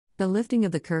The lifting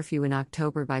of the curfew in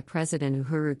October by President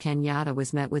Uhuru Kenyatta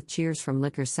was met with cheers from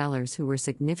liquor sellers who were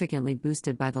significantly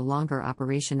boosted by the longer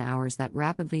operation hours that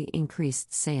rapidly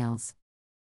increased sales.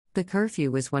 The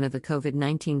curfew was one of the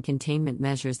COVID-19 containment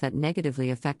measures that negatively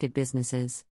affected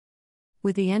businesses.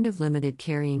 With the end of limited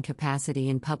carrying capacity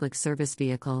in public service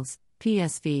vehicles,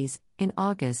 PSVs, in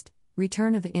August,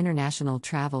 return of international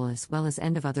travel as well as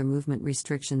end of other movement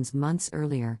restrictions months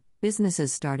earlier,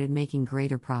 businesses started making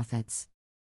greater profits.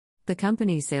 The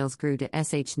company's sales grew to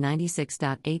Sh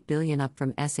 96.8 billion, up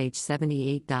from Sh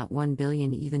 78.1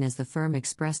 billion, even as the firm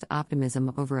expressed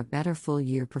optimism over a better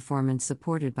full-year performance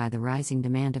supported by the rising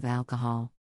demand of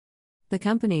alcohol. The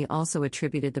company also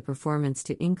attributed the performance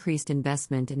to increased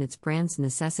investment in its brands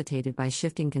necessitated by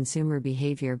shifting consumer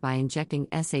behavior by injecting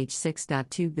Sh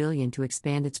 6.2 billion to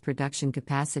expand its production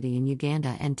capacity in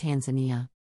Uganda and Tanzania.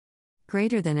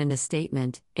 Greater than in a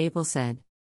statement, EABL said.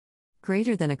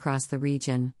 Greater than across the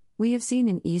region, we have seen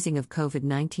an easing of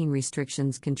COVID-19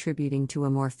 restrictions contributing to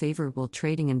a more favorable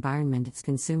trading environment as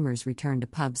consumers return to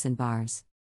pubs and bars.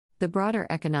 The broader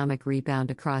economic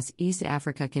rebound across East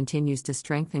Africa continues to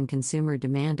strengthen consumer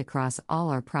demand across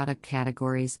all our product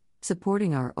categories,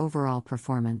 supporting our overall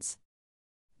performance.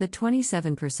 The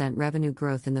 27% revenue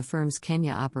growth in the firm's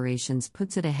Kenya operations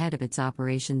puts it ahead of its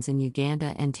operations in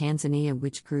Uganda and Tanzania,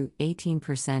 which grew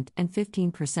 18% and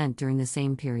 15% during the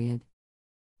same period.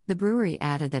 The brewery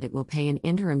added that it will pay an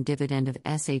interim dividend of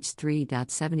Sh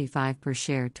 3.75 per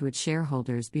share to its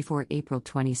shareholders before April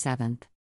 27.